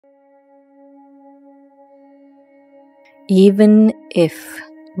Even if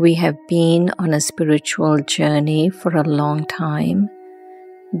we have been on a spiritual journey for a long time,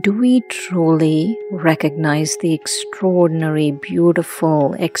 do we truly recognize the extraordinary,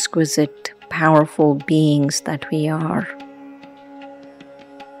 beautiful, exquisite, powerful beings that we are?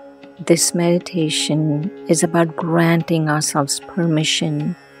 This meditation is about granting ourselves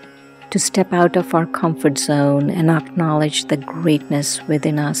permission to step out of our comfort zone and acknowledge the greatness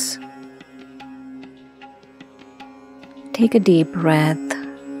within us. Take a deep breath.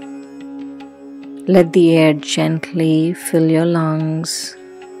 Let the air gently fill your lungs,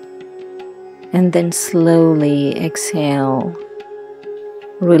 and then slowly exhale,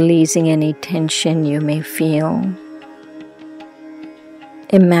 releasing any tension you may feel.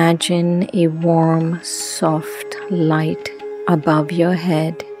 Imagine a warm, soft light above your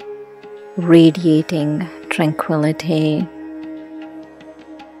head, radiating tranquility.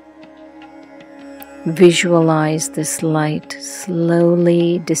 Visualize this light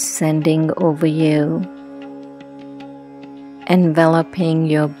slowly descending over you, enveloping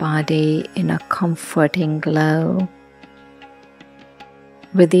your body in a comforting glow.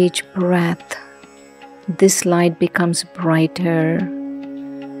 With each breath, this light becomes brighter,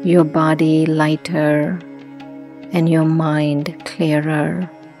 your body lighter, and your mind clearer.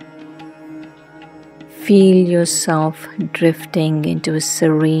 Feel yourself drifting into a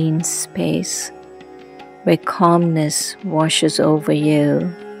serene space where calmness washes over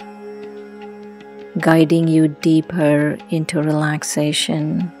you, guiding you deeper into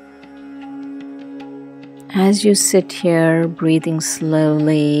relaxation. As you sit here breathing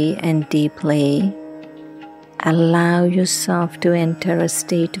slowly and deeply, allow yourself to enter a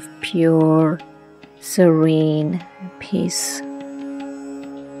state of pure, serene peace.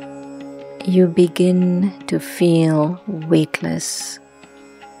 You begin to feel weightless,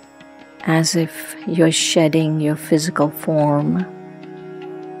 as if you're shedding your physical form.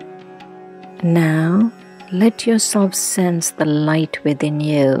 Now, let yourself sense the light within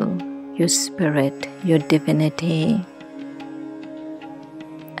you, your spirit, your divinity.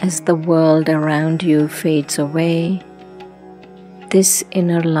 As the world around you fades away, this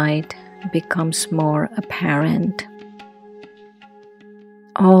inner light becomes more apparent.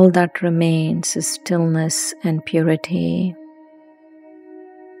 All that remains is stillness and purity.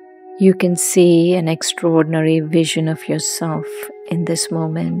 You can see an extraordinary vision of yourself in this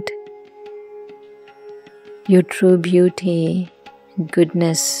moment. Your true beauty,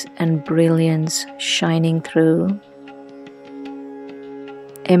 goodness, and brilliance shining through.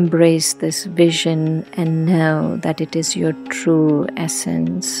 Embrace this vision and know that it is your true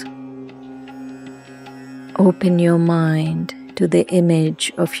essence. Open your mind to the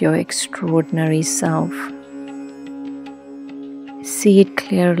image of your extraordinary self. See it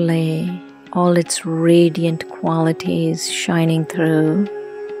clearly, all its radiant qualities shining through.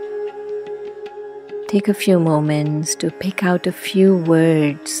 Take a few moments to pick out a few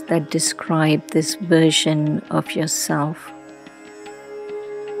words that describe this version of yourself.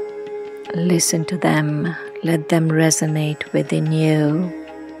 Listen to them, let them resonate within you.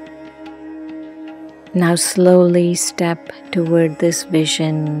 Now slowly step toward this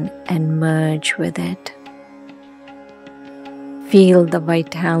vision and merge with it. Feel the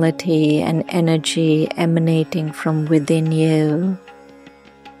vitality and energy emanating from within you,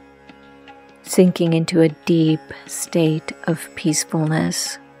 sinking into a deep state of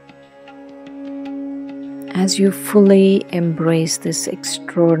peacefulness. As you fully embrace this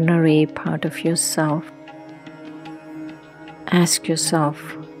extraordinary part of yourself, ask yourself,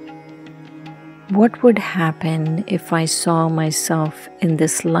 what would happen if I saw myself in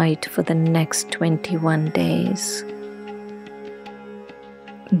this light for the next 21 days?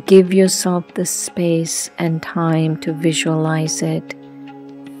 Give yourself the space and time to visualize it,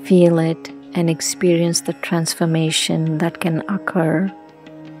 feel it, and experience the transformation that can occur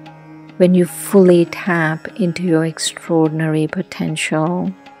when you fully tap into your extraordinary potential.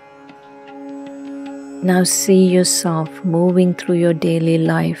 Now see yourself moving through your daily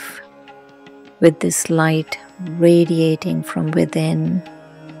life with this light radiating from within.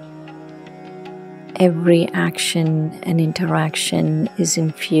 Every action and interaction is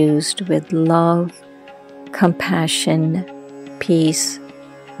infused with love, compassion, peace,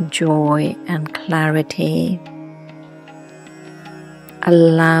 joy, and clarity.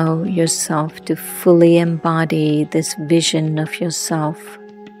 Allow yourself to fully embody this vision of yourself,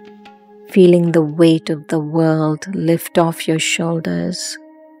 feeling the weight of the world lift off your shoulders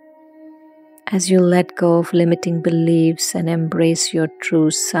as you let go of limiting beliefs and embrace your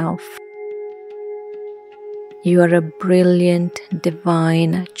true self. You are a brilliant,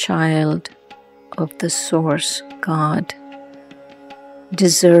 divine child of the Source God,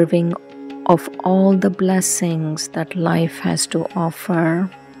 deserving of all the blessings that life has to offer.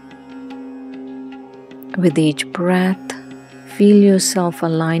 With each breath, feel yourself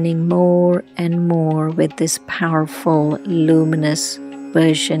aligning more and more with this powerful, luminous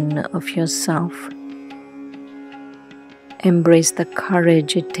version of yourself. Embrace the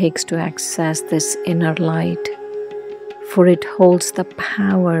courage it takes to access this inner light, for it holds the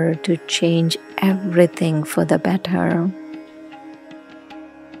power to change everything for the better.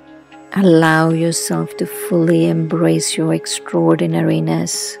 Allow yourself to fully embrace your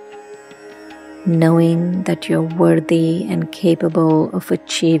extraordinariness, knowing that you're worthy and capable of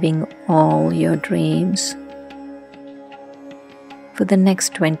achieving all your dreams. For the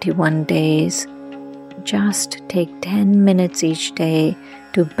next 21 days, just take 10 minutes each day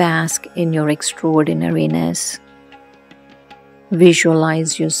to bask in your extraordinariness.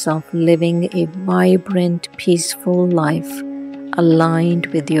 Visualize yourself living a vibrant, peaceful life aligned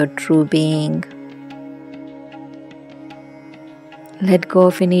with your true being. Let go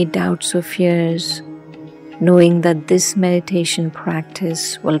of any doubts or fears, knowing that this meditation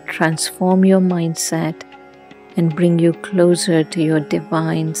practice will transform your mindset and bring you closer to your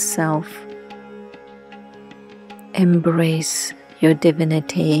divine self. Embrace your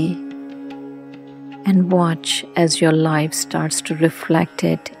divinity and watch as your life starts to reflect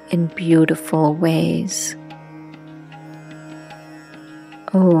it in beautiful ways.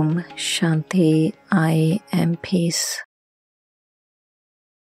 Om Shanti, I am peace.